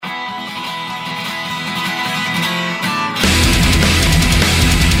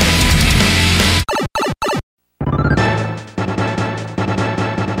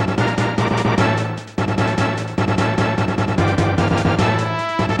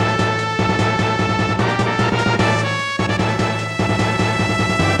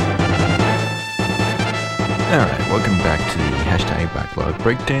hashtag backlog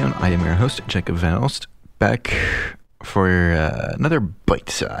breakdown. I am your host, Jacob Van Olst, back for another bite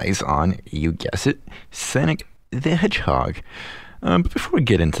size on, you guess it, Sonic the Hedgehog. But before we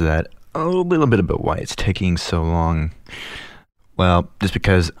get into that, a little bit about why it's taking so long. Well, just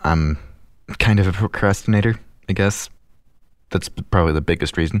because I'm kind of a procrastinator, I guess. That's probably the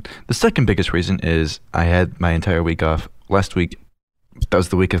biggest reason. The second biggest reason is I had my entire week off last week. That was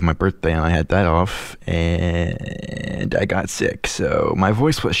the week of my birthday, and I had that off, and I got sick, so my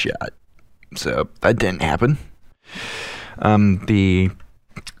voice was shot. So that didn't happen. The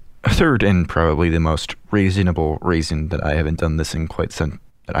third and probably the most reasonable reason that I haven't done this in quite some,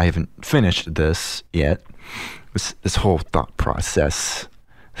 that I haven't finished this yet, this whole thought process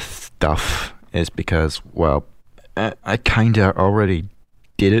stuff, is because, well, I kinda already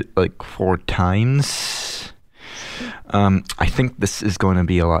did it like 4 times. I think this is going to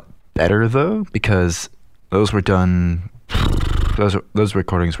be a lot better though, because those were done. Those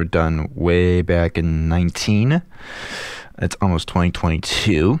recordings were done way back in 19. It's almost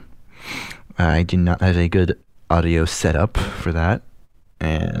 2022. I did not have a good audio setup for that,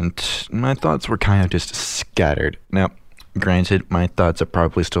 and my thoughts were kind of just scattered. Now, granted, my thoughts are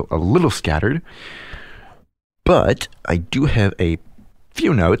probably still a little scattered, but I do have a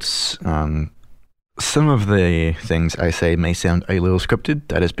few notes. Some of the things I say may sound a little scripted.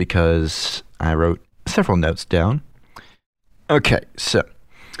 That is because I wrote several notes down. Okay, so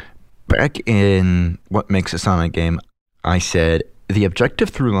back in What Makes a Sonic Game, I said the objective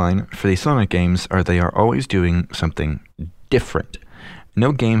through line for the Sonic games are they are always doing something different.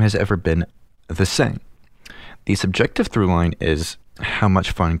 No game has ever been the same. The subjective through line is how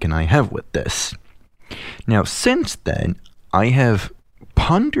much fun can I have with this? Now, since then, I have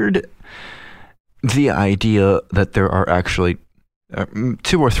pondered the idea that there are actually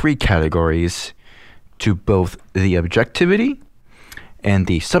 2 or 3 categories to both the objectivity and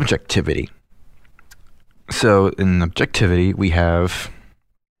the subjectivity. So in objectivity, we have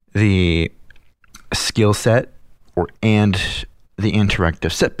the skill set and the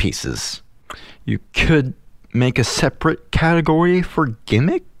interactive set pieces. You could make a separate category for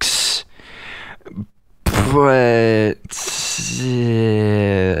gimmicks, but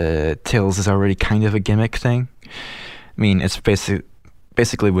Tails is already kind of a gimmick thing. I mean, it's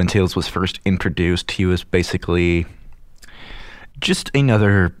basically when Tails was first introduced, he was basically just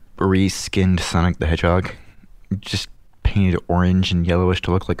another reskinned Sonic the Hedgehog, just painted orange and yellowish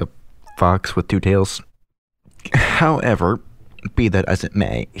to look like a fox with 2 tails. However, be that as it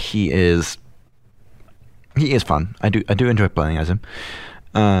may, he is fun. I do enjoy playing as him.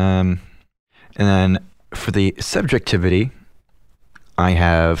 And then for the subjectivity, I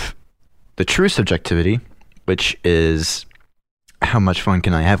have the true subjectivity, which is how much fun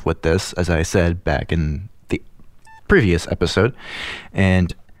can I have with this, as I said back in the previous episode,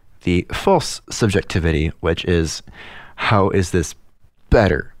 and the false subjectivity, which is how is this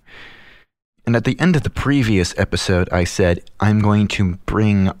better? And at the end of the previous episode, I said I'm going to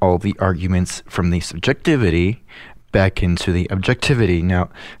bring all the arguments from the subjectivity back into the objectivity. Now,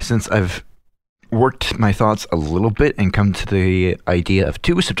 since I've worked my thoughts a little bit and come to the idea of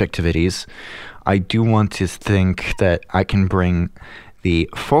 2 subjectivities, I do want to think that I can bring the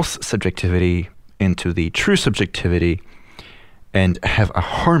false subjectivity into the true subjectivity and have a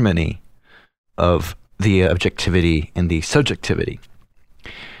harmony of the objectivity and the subjectivity.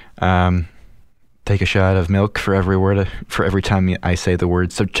 Take a shot of milk for every time I say the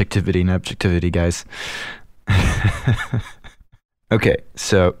word subjectivity and objectivity, guys. Okay,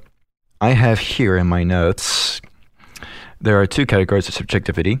 so I have here in my notes, there are 2 categories of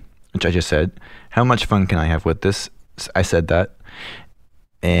subjectivity, which I just said. How much fun can I have with this? I said that.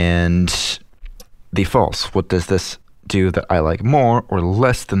 And the false. What does this do that I like more or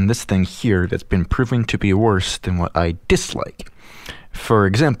less than this thing here that's been proven to be worse than what I dislike? For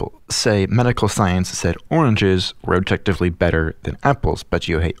example, say medical science said oranges were objectively better than apples, but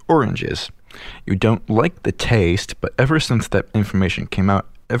you hate oranges. You don't like the taste, but ever since that information came out,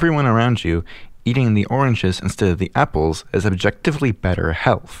 everyone around you eating the oranges instead of the apples is objectively better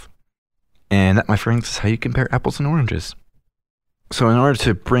health. And that, my friends, is how you compare apples and oranges. So in order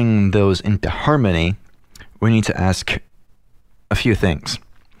to bring those into harmony, we need to ask a few things.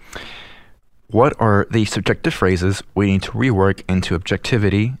 What are the subjective phrases we need to rework into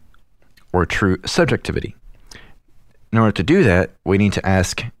objectivity or true subjectivity? In order to do that, we need to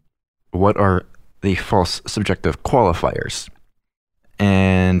ask, what are the false subjective qualifiers?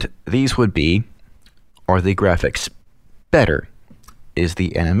 And these would be, are the graphics better? Is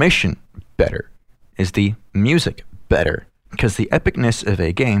the animation better? Is the music better? because the epicness of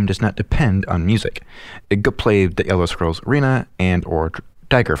a game does not depend on music. Go play the Elder Scrolls Arena and or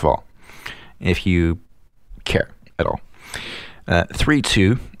Daggerfall, if you care at all.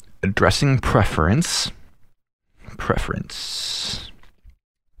 3.2, addressing preference.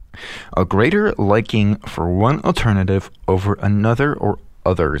 A greater liking for one alternative over another or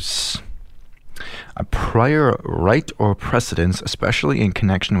others. A prior right or precedence, especially in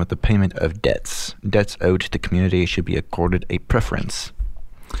connection with the payment of debts. Debts owed to the community should be accorded a preference.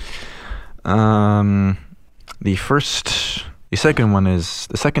 The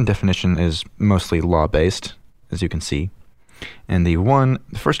second definition is mostly law-based, as you can see. And the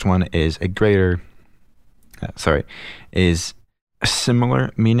first one is is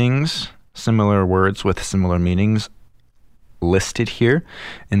similar meanings, similar words with similar meanings listed here,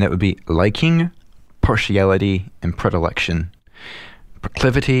 and that would be liking, partiality, and predilection.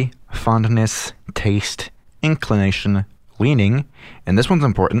 Proclivity, fondness, taste, inclination, leaning, and this one's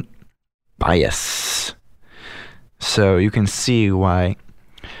important, bias. So you can see why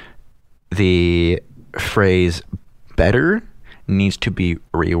the phrase better needs to be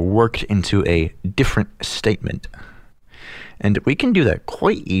reworked into a different statement. And we can do that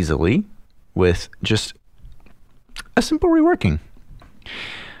quite easily with just a simple reworking.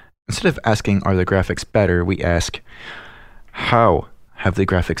 Instead of asking, are the graphics better, we ask, how have the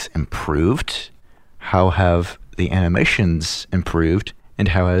graphics improved? How have the animations improved? And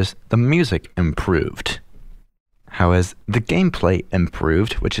how has the music improved? How has the gameplay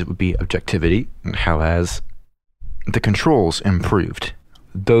improved, which would be objectivity? And how has the controls improved?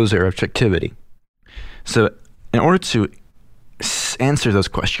 Those are objectivity. So in order to answer those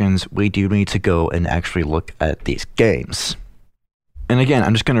questions, we do need to go and actually look at these games. And again,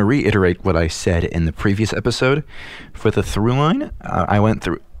 I'm just going to reiterate what I said in the previous episode. For the through line, I went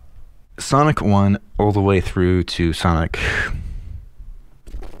through Sonic 1 all the way through to Sonic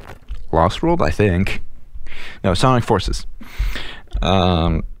Lost World, I think. No, Sonic Forces.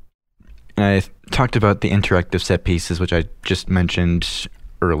 And I talked about the interactive set pieces, which I just mentioned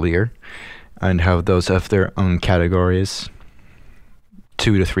earlier, and how those have their own categories.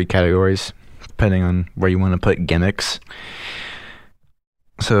 2 to 3 categories, depending on where you want to put gimmicks.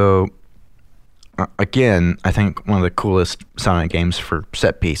 So, again, I think one of the coolest Sonic games for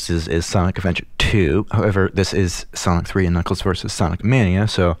set pieces is Sonic Adventure 2. However, this is Sonic 3 and Knuckles versus Sonic Mania,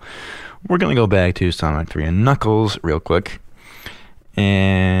 so we're going to go back to Sonic 3 and Knuckles real quick.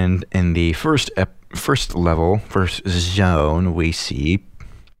 And in the first zone, we see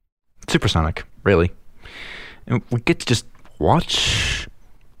Supersonic, really. And we get to just watch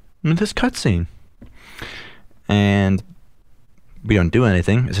this cutscene. And we don't do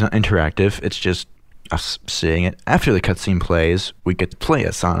anything. It's not interactive. It's just us seeing it. After the cutscene plays, we get to play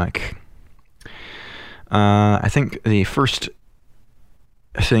as Sonic. I think the first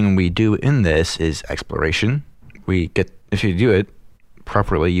thing we do in this is exploration. If you do it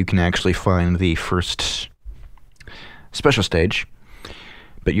properly, you can actually find the first special stage.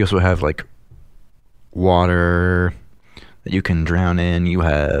 But you also have like water that you can drown in. You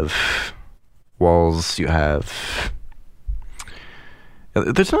have walls. You have.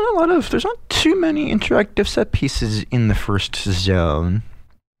 There's not too many interactive set pieces in the first zone.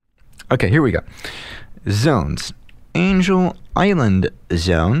 Okay, here we go. Zones. Angel Island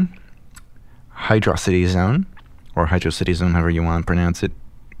Zone. Hydrocity Zone. Or Hydrocity Zone, however you want to pronounce it.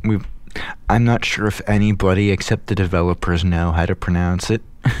 I'm not sure if anybody except the developers know how to pronounce it.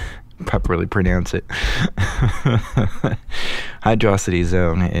 Properly pronounce it. Hydrocity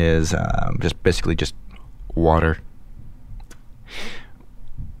Zone is basically just water.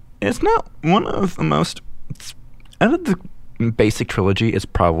 It's not one of the most... Out of the basic trilogy, it's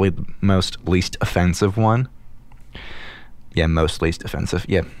probably the least offensive one. Yeah, most least offensive.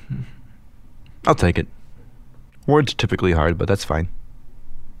 Yeah. I'll take it. Words are typically hard, but that's fine.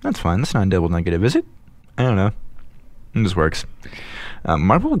 That's fine. That's not a double negative, is it? I don't know. This works.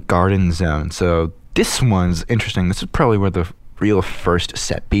 Marble Garden Zone. So this one's interesting. This is probably where the real first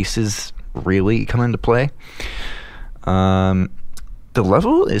set pieces really come into play. The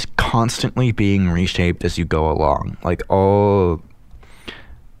level is constantly being reshaped as you go along.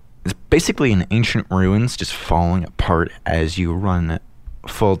 It's basically an ancient ruins just falling apart as you run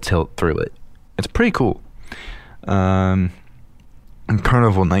full tilt through it. It's pretty cool. In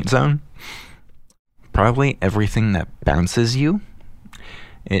Carnival Night Zone, probably everything that bounces you.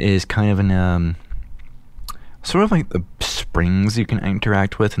 It is kind of an sort of like the springs you can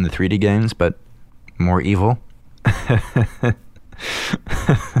interact with in the 3D games, but more evil.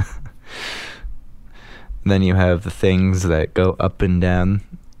 Then you have the things that go up and down.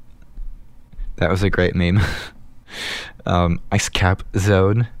 That was a great meme. Ice Cap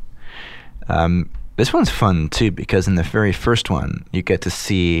Zone. This one's fun too because in the very first one you get to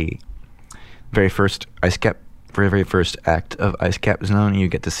see very first act of Ice Cap Zone. You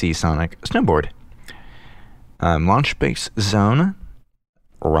get to see Sonic snowboard. Launch base zone,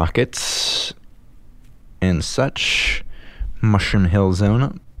 rockets, and such. Mushroom Hill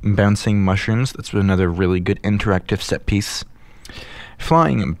Zone, bouncing mushrooms. That's another really good interactive set piece.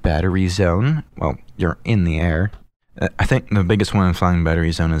 Flying Battery Zone. Well, you're in the air. I think the biggest one in Flying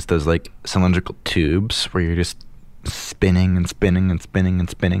Battery Zone is those like cylindrical tubes where you're just spinning and spinning and spinning and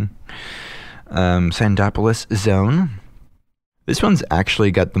spinning. Sandopolis Zone. This one's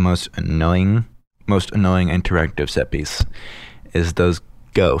actually got the most annoying interactive set piece. Is those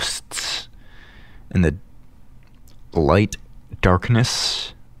ghosts and the light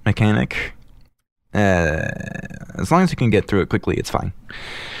darkness mechanic. As long as you can get through it quickly, it's fine.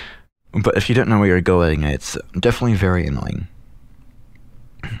 But if you don't know where you're going, it's definitely very annoying.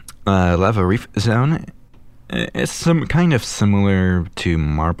 Lava Reef Zone. It's some kind of similar to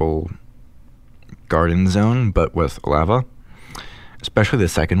Marble Garden Zone, but with lava. Especially the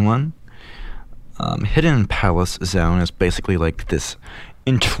second one. Hidden Palace Zone is basically like this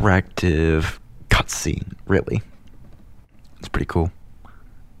interactive cutscene, really. It's pretty cool.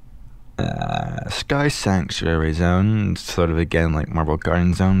 Sky Sanctuary Zone, sort of again like Marble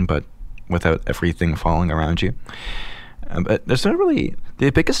Garden Zone, but without everything falling around you. But there's not really...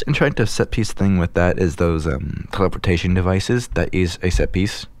 The biggest interactive set piece thing with that is those teleportation devices. That is a set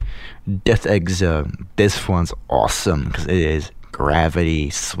piece. Death Egg Zone. This one's awesome because it is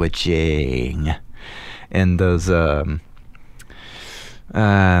gravity switching. And those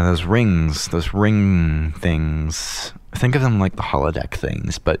rings, those ring things... Think of them like the holodeck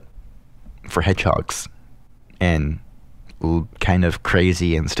things, but for hedgehogs. And kind of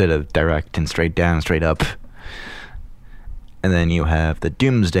crazy instead of direct and straight down, straight up. And then you have the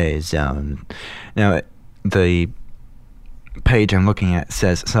Doomsday Zone. Now, the page I'm looking at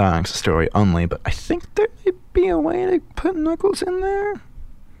says Sonic's story only, but I think there might be a way to put Knuckles in there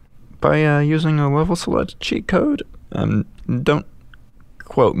by using a level select cheat code. Don't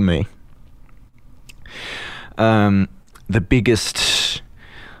quote me. The biggest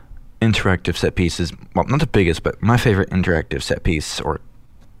interactive set pieces, well, not the biggest, but my favorite interactive set piece or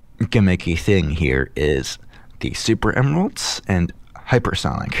gimmicky thing here is the Super Emeralds and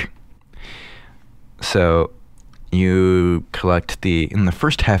Hypersonic. So you collect in the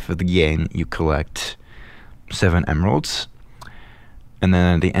first half of the game, you collect 7 emeralds, and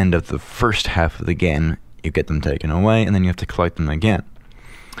then at the end of the first half of the game, you get them taken away, and then you have to collect them again.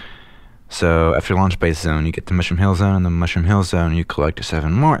 So after Launch Base Zone, you get the Mushroom Hill Zone, and the Mushroom Hill Zone, you collect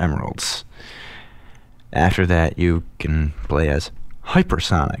 7 more emeralds. After that, you can play as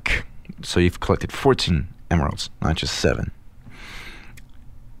Hypersonic. So you've collected 14 emeralds, not just 7.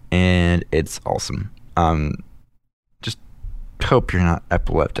 And it's awesome. Just hope you're not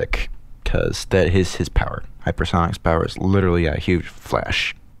epileptic, because that is his power. Hypersonic's power is literally a huge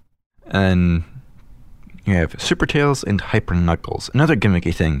flash. And you have Super Tails and Hyper Knuckles. Another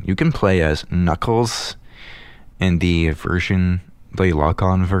gimmicky thing, you can play as Knuckles in the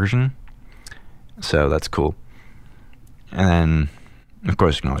lock-on version. So that's cool. And then, of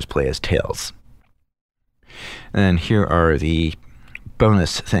course, you can always play as Tails. And then here are the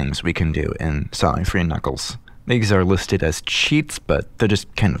bonus things we can do in Sonic 3 and Knuckles. These are listed as cheats, but they're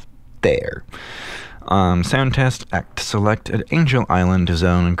just kind of there. Sound test, select an Angel Island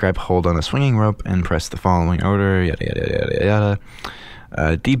zone and grab hold on a swinging rope and press the following order, yada yada yada yada.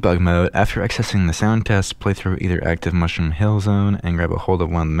 Debug mode, after accessing the sound test, play through either active Mushroom Hill Zone and grab a hold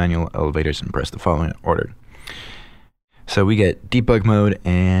of one of the manual elevators and press the following order. So we get debug mode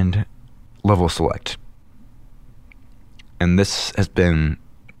and level select. And this has been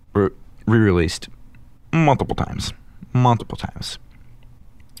re-released multiple times.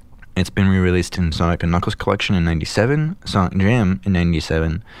 It's been re-released in Sonic and Knuckles Collection in 97, Sonic Jam in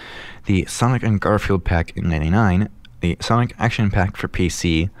 97, the Sonic and Garfield Pack in 99, the Sonic Action Pack for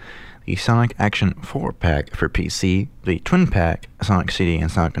PC, the Sonic Action 4 Pack for PC, the Twin Pack, Sonic CD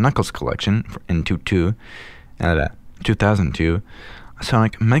and Sonic and Knuckles Collection in 2002,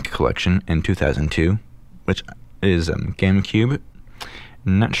 Sonic Mega Collection in 2002, which is GameCube.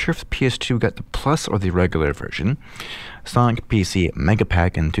 Not sure if the PS2 got the Plus or the regular version. Sonic PC Mega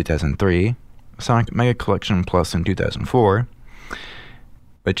Pack in 2003, Sonic Mega Collection Plus in 2004,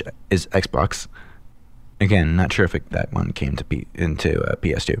 which is Xbox. Again, not sure if that one came into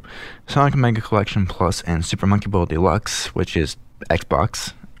PS2. Sonic Mega Collection Plus and Super Monkey Ball Deluxe, which is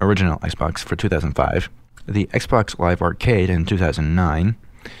Xbox, original Xbox for 2005. The Xbox Live Arcade in 2009.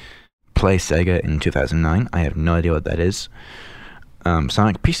 Play Sega in 2009. I have no idea what that is.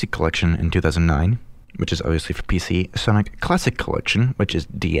 Sonic PC Collection in 2009, which is obviously for PC. Sonic Classic Collection, which is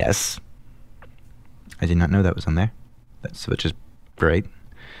DS. I did not know that was on there. Which is great.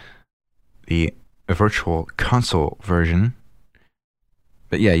 The Virtual Console version.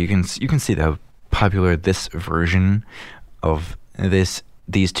 But yeah, you can see how popular this version of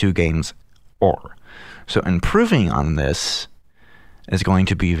these two games are. So improving on this is going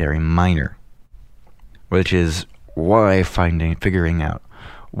to be very minor, which is why figuring out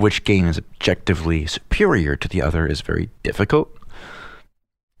which game is objectively superior to the other is very difficult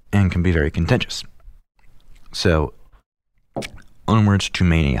and can be very contentious. So, onwards to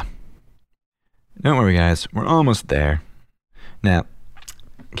Mania. Don't worry guys, we're almost there. Now,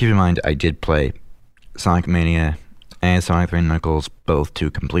 keep in mind I did play Sonic Mania and Sonic 3 Knuckles both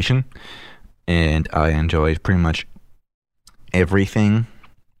to completion, and I enjoyed pretty much everything.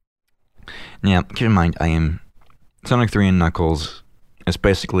 Now, keep in mind Sonic 3 and Knuckles is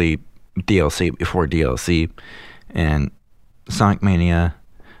basically DLC before DLC, and Sonic Mania,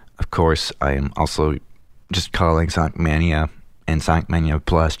 of course, I am also just calling Sonic Mania and Sonic Mania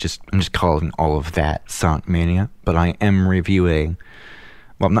Plus, I'm just calling all of that Sonic Mania, but I am I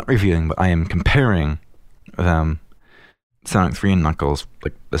am comparing Sonic 3 and Knuckles,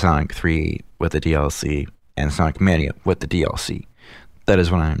 like the Sonic 3 with the DLC, and Sonic Mania with the DLC. That is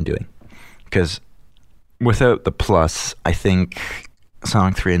what I'm doing. Because without the Plus, I think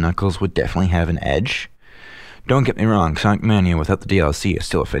Sonic 3 and Knuckles would definitely have an edge. Don't get me wrong, Sonic Mania without the DLC is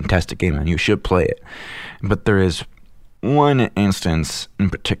still a fantastic game and you should play it. But there is one instance in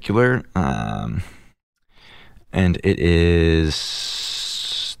particular, and it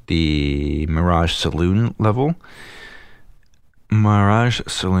is the Mirage Saloon level. Mirage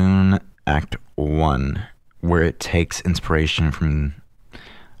Saloon Act 1, where it takes inspiration from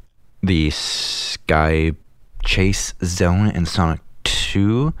the Sky Chase Zone in Sonic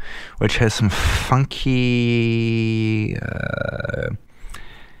 2, which has some funky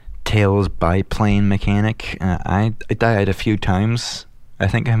Tails biplane mechanic. I died a few times. I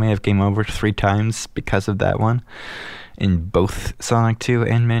think I may have game over 3 times because of that one in both Sonic 2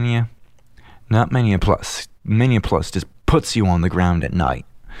 and Mania. Not Mania Plus. Mania Plus just puts you on the ground at night,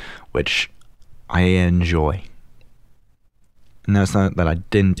 which I enjoy. And that's not that I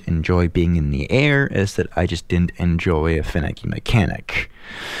didn't enjoy being in the air, it's that I just didn't enjoy a finicky mechanic,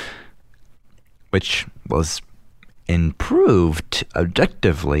 which was improved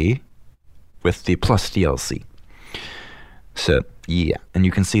objectively with the Plus DLC. So, yeah, and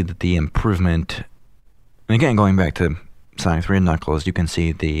you can see that the improvement, and again, going back to Sonic 3 and Knuckles, you can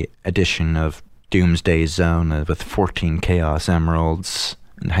see the addition of Doomsday Zone with 14 Chaos Emeralds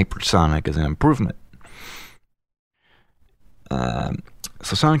and Hypersonic as an improvement.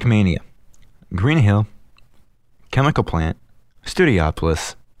 So Sonic Mania, Green Hill, Chemical Plant,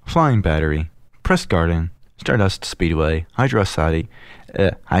 Studiopolis, Flying Battery, Press Garden, Stardust Speedway, Hydro City,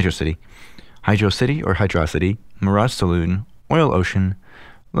 Mirage Saloon, Oil Ocean,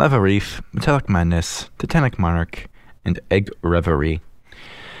 Lava Reef, Metallic Madness, Titanic Monarch, and Egg Reverie.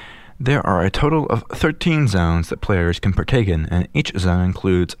 There are a total of 13 zones that players can partake in, and each zone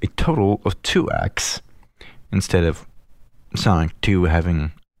includes a total of 2 acts, instead of Sonic 2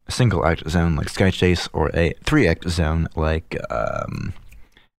 having a single act zone like Sky Chase or a 3-act zone like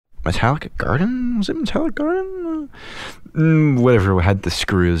Metallic Garden? Was it Metallic Garden? Whatever had the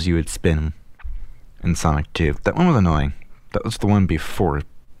screws you would spin in Sonic 2. That one was annoying. That was the one before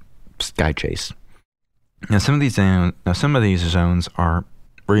Sky Chase. Now some of these zones are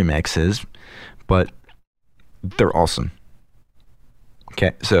remixes, but they're awesome.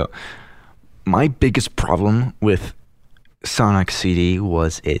 Okay, so my biggest problem with Sonic CD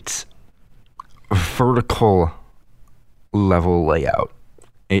was its vertical level layout.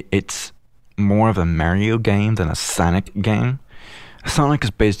 It's more of a Mario game than a Sonic game. Sonic is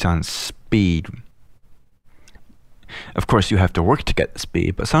based on speed. Of course, you have to work to get the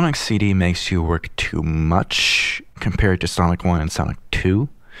speed, but Sonic CD makes you work too much compared to Sonic 1 and Sonic 2.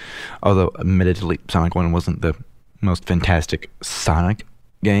 Although, admittedly, Sonic 1 wasn't the most fantastic Sonic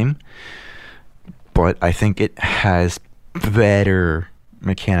game, but I think it has better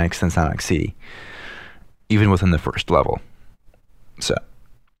mechanics than Sonic CD, even within the first level. So,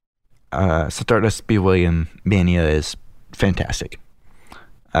 Stardust Speedway and Mania is fantastic.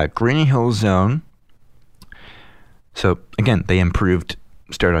 Green Hill Zone. So, again, they improved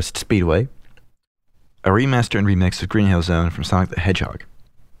Stardust Speedway. A remaster and remix of Green Hill Zone from Sonic the Hedgehog.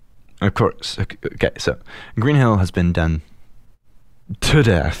 Of course. Okay, so Green Hill has been done to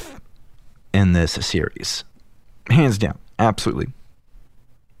death in this series. Hands down. Absolutely.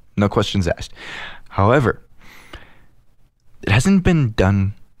 No questions asked. However, it hasn't been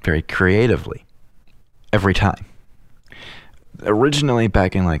done very creatively every time. Originally,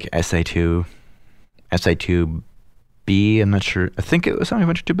 back in like SA2, SA2B, I'm not sure. I think it was Sonic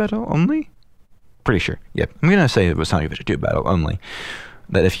Adventure 2 Battle only? Pretty sure. Yep. I'm going to say it was Sonic Adventure 2 Battle only.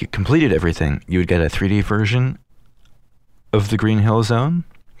 That if you completed everything, you would get a 3D version of the Green Hill Zone,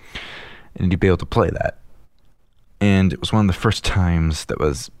 and you'd be able to play that. And it was one of the first times that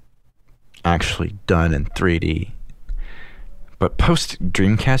was actually done in 3D. But post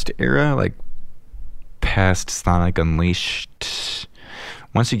Dreamcast era, like past Sonic Unleashed,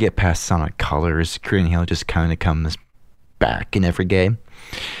 once you get past Sonic Colors, Green Hill just kind of comes back in every game.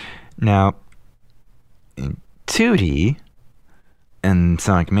 Now, in 2D and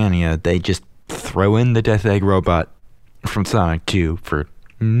Sonic Mania, they just throw in the Death Egg robot from Sonic 2 for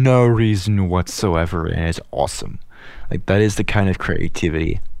no reason whatsoever, and it's awesome. Like, that is the kind of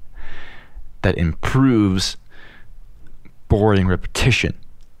creativity that improves boring repetition,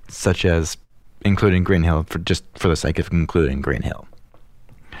 such as including Green Hill for the sake of including Green Hill.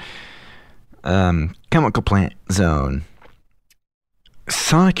 Chemical Plant Zone.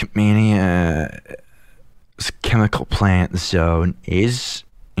 Sonic Mania's Chemical Plant Zone is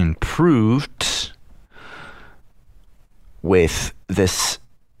improved with this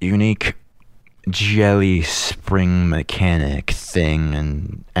unique jelly spring mechanic thing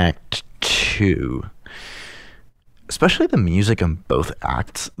in Act 2. Especially the music in both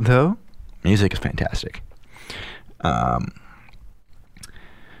acts, though. Music is fantastic.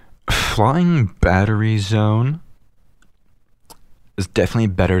 Flying Battery Zone is definitely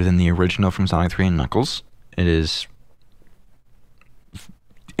better than the original from Sonic 3 and Knuckles. It is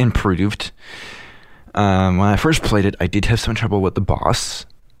improved. When I first played it, I did have some trouble with the boss.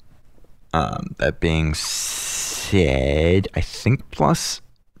 That being said, I think Plus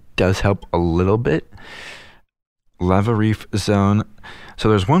does help a little bit. Lava Reef Zone. So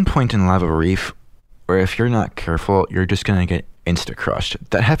there's one point in Lava Reef where if you're not careful, you're just going to get insta-crushed.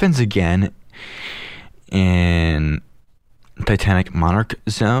 That happens again in Titanic Monarch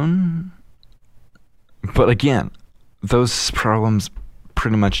Zone. But again, those problems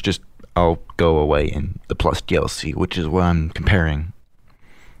pretty much just all go away in the Plus DLC, which is what I'm comparing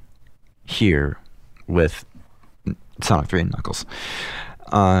here with Sonic 3 and Knuckles.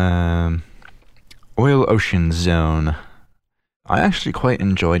 Oil Ocean Zone. I actually quite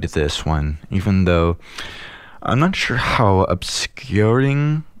enjoyed this one, even though I'm not sure how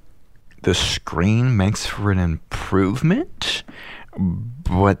obscuring the screen makes for an improvement,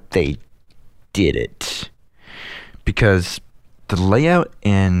 but they did it. Because the layout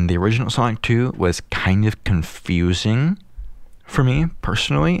in the original Sonic 2 was kind of confusing for me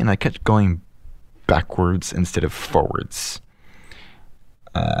personally, and I kept going backwards instead of forwards.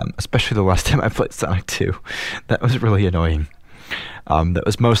 Especially the last time I played Sonic 2. That was really annoying. That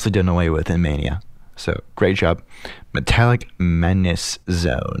was mostly done away with in Mania. So, great job. Metallic Madness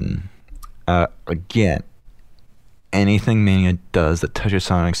Zone. Again, anything Mania does that touches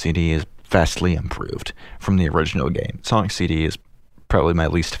Sonic CD is vastly improved from the original game. Sonic CD is probably my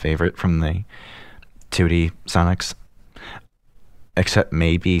least favorite from the 2D Sonics. Except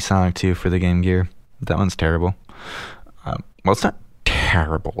maybe Sonic 2 for the Game Gear. That one's terrible. Well, it's not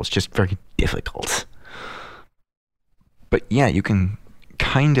terrible. It's just very difficult. But yeah, you can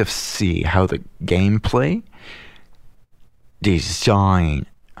kind of see how the gameplay design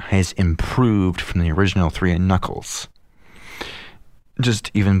has improved from the original 3 and Knuckles. Just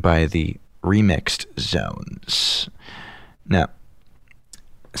even by the remixed zones. Now,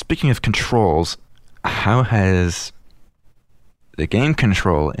 speaking of controls, how has the game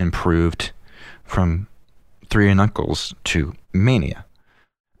control improved from 3 and Knuckles to Mania?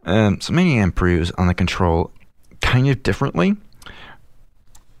 So Mania improves on the control kind of differently.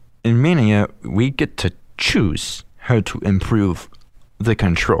 In Mania, we get to choose how to improve the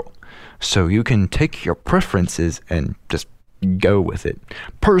control. So you can take your preferences and just go with it.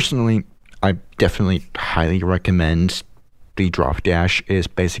 Personally, I definitely highly recommend the drop dash is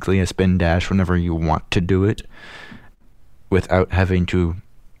basically a spin dash whenever you want to do it without having to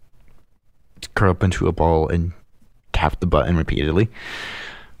curl up into a ball and tap the button repeatedly,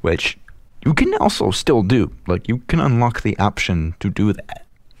 which you can also still do. Like, you can unlock the option to do that,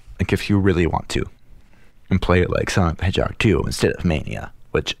 like, if you really want to, and play it like Sonic the Hedgehog 2 instead of Mania,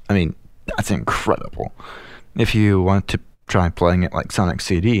 which, I mean, that's incredible. If you want to try playing it like Sonic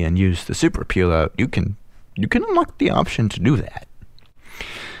CD and use the Super Peel out, you can unlock the option to do that.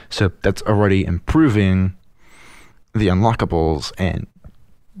 So that's already improving the unlockables and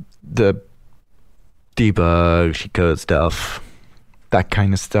the debug, cheat code stuff that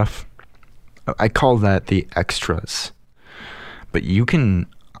kind of stuff. I call that the extras. But you can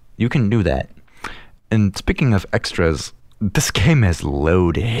do that. And speaking of extras, this game is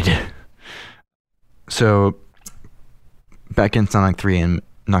loaded. So, back in Sonic 3 and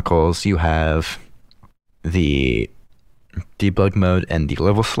Knuckles, you have the debug mode and the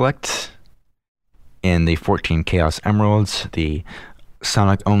level select. In the 14 Chaos Emeralds, the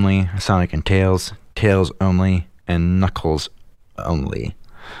Sonic only, Sonic and Tails, Tails only, and Knuckles only.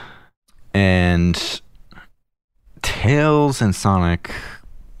 And Tails and Sonic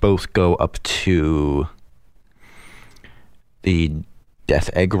both go up to the Death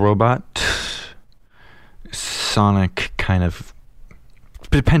Egg robot. Sonic kind of,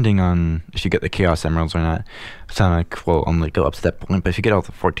 depending on if you get the Chaos Emeralds or not, Sonic will only go up to that point, but if you get all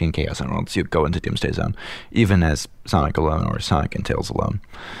the 14 Chaos Emeralds, you go into Doomsday Zone, even as Sonic alone or Sonic and Tails alone.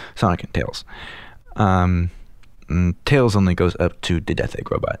 Sonic and Tails. Tails only goes up to the Death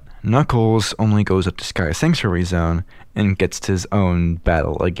Egg robot. Knuckles only goes up to Sky Sanctuary Zone and gets his own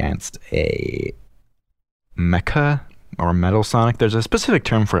battle against a mecha or metal Sonic. There's a specific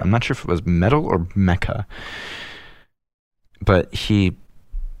term for it. I'm not sure if it was metal or mecha. But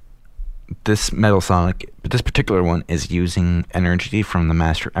this metal Sonic, this particular one, is using energy from the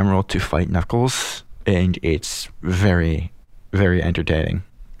Master Emerald to fight Knuckles, and it's very, very entertaining.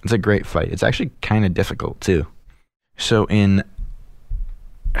 It's a great fight. It's actually kind of difficult, too. So in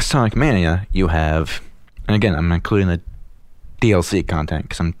Sonic Mania, you have, and again, I'm including the DLC content,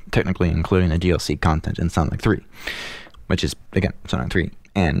 because I'm technically including the DLC content in Sonic 3, which is, again, Sonic 3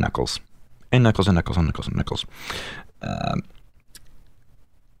 and Knuckles. And Knuckles and Knuckles and Knuckles and Knuckles.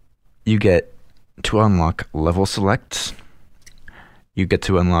 You get to unlock level select. You get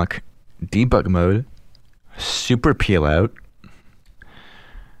to unlock debug mode, super peel out.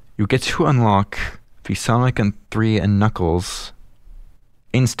 You get to unlock the Sonic and 3 and Knuckles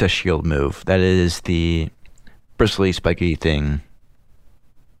Insta Shield move. That is the bristly, spiky thing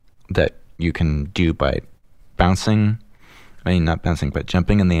that you can do by bouncing. I mean, not bouncing, but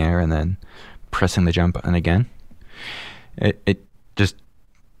jumping in the air and then pressing the jump button again. It just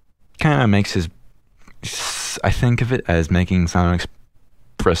kind of makes his... I think of it as making Sonic's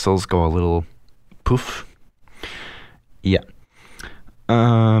bristles go a little poof. Yeah.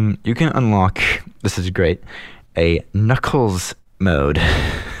 You can unlock, this is great, a Knuckles mode.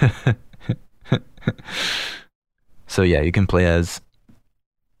 So yeah, you can play as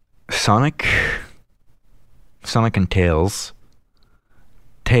Sonic and Tails,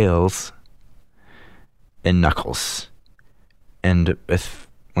 and Knuckles. And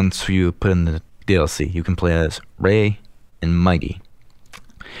once you put in the DLC, you can play as Ray and Mighty.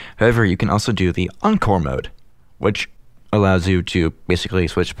 However, you can also do the Encore mode, which allows you to basically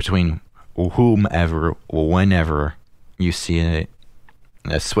switch between whomever, whenever you see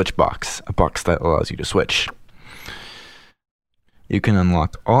a switch box, a box that allows you to switch. You can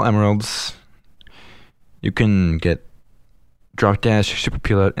unlock all emeralds. You can get drop dash, super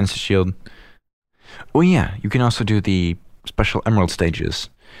peel out, instant shield. Oh yeah, you can also do the special emerald stages.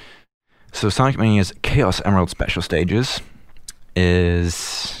 So Sonic Mania's Chaos Emerald special stages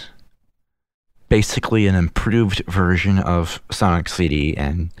is basically an improved version of Sonic CD,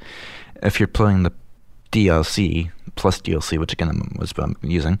 and if you're playing the DLC, plus DLC, which again was what I'm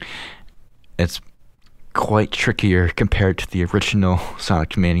using, it's quite trickier compared to the original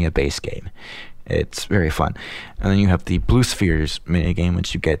Sonic Mania base game. It's very fun. And then you have the Blue Spheres minigame,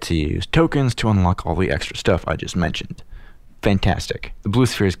 which you get to use tokens to unlock all the extra stuff I just mentioned. Fantastic. The Blue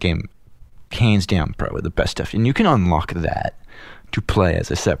Spheres game, hands down, probably the best stuff. And you can unlock that to play as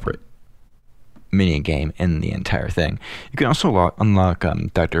a separate minigame in the entire thing. You can also unlock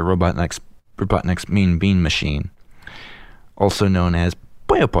Dr. Robotnik's Mean Bean Machine, also known as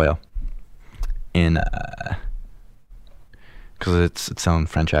Puyo Puyo, in because it's its own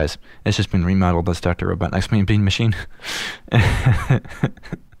franchise. It's just been remodeled as Dr. Robotnik's Mean Bean Machine. That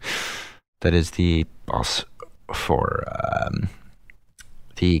is the boss for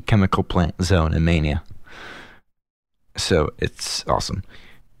the chemical plant zone in Mania. So it's awesome.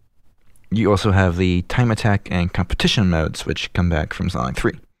 You also have the time attack and competition modes, which come back from Sonic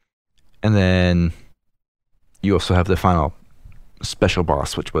 3. And then you also have the final special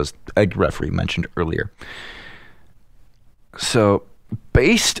boss, which was Egg Referee mentioned earlier. So,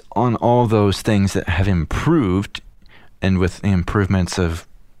 based on all those things that have improved, and with the improvements of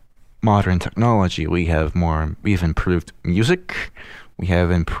modern technology, we've improved music, we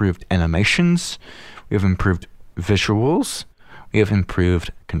have improved animations, we have improved visuals, we have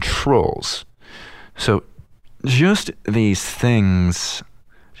improved controls. So, just these things,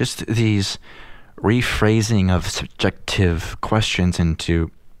 just these rephrasing of subjective questions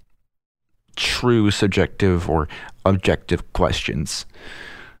into true subjective or objective questions,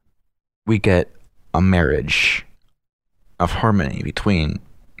 we get a marriage of harmony between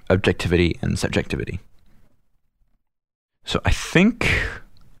objectivity and subjectivity. So I think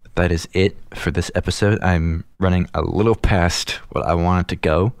that is it for this episode. I'm running a little past what I wanted to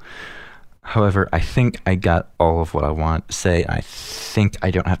go. However, I think I got all of what I want to say. I think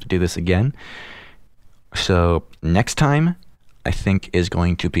I don't have to do this again. So next time, I think, is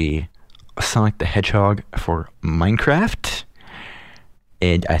going to be Sonic the Hedgehog for Minecraft.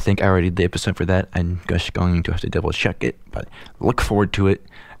 And I think I already did the episode for that. I'm just going to have to double check it, but look forward to it.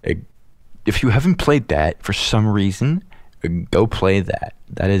 If you haven't played that for some reason, go play that.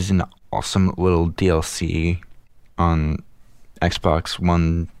 That is an awesome little DLC on Xbox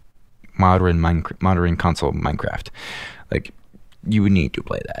One modern console Minecraft. Like, you would need to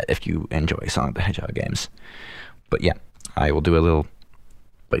play that if you enjoy Sonic the Hedgehog games. But yeah, I will do a little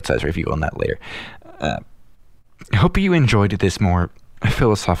bite-sized review on that later. I hope you enjoyed this more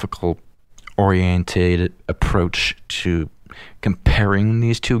philosophical oriented approach to comparing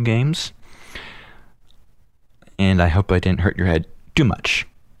these two games. And I hope I didn't hurt your head too much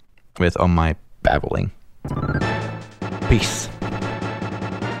with all my babbling. Peace.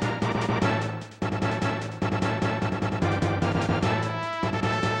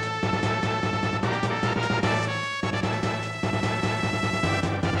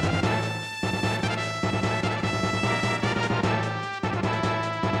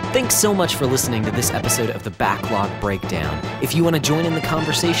 Thanks so much for listening to this episode of The Backlog Breakdown. If you want to join in the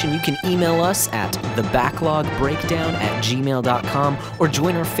conversation, you can email us at thebacklogbreakdown@gmail.com or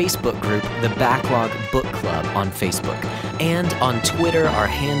join our Facebook group, The Backlog Book Club, on Facebook. And on Twitter, our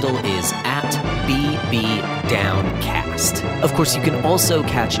handle is @BBDownCast. Of course, you can also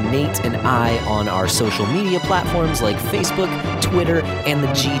catch Nate and I on our social media platforms like Facebook, Twitter, and the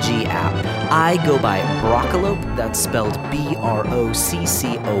GG app. I go by Broccolope, that's spelled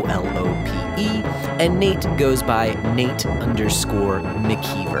BROCCOLOPE, and Nate goes by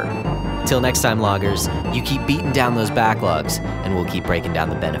Nate_McKeever. Till next time, loggers, you keep beating down those backlogs, and we'll keep breaking down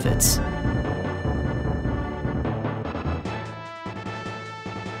the benefits.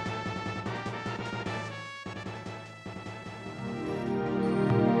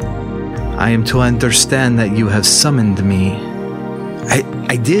 I am to understand that you have summoned me.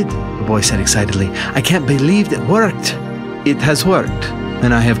 I did, the boy said excitedly. I can't believe it worked. It has worked,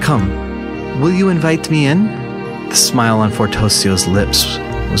 and I have come. Will you invite me in? The smile on Fortosio's lips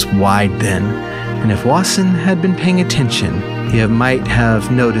was wide then, and if Wasson had been paying attention, he might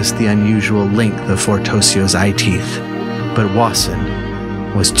have noticed the unusual length of Fortosio's eye teeth. But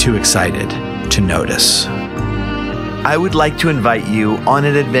Wasson was too excited to notice. I would like to invite you on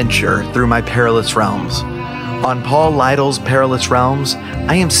an adventure through my perilous realms. On Paul Lytle's Perilous Realms,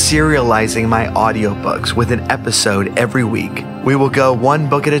 I am serializing my audiobooks with an episode every week. We will go one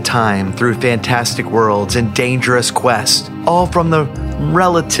book at a time through fantastic worlds and dangerous quests, all from the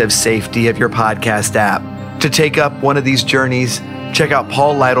relative safety of your podcast app. To take up one of these journeys, check out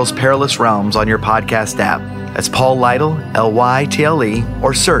Paul Lytle's Perilous Realms on your podcast app. That's Paul Lytle, Lytle,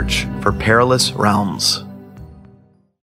 or search for Perilous Realms.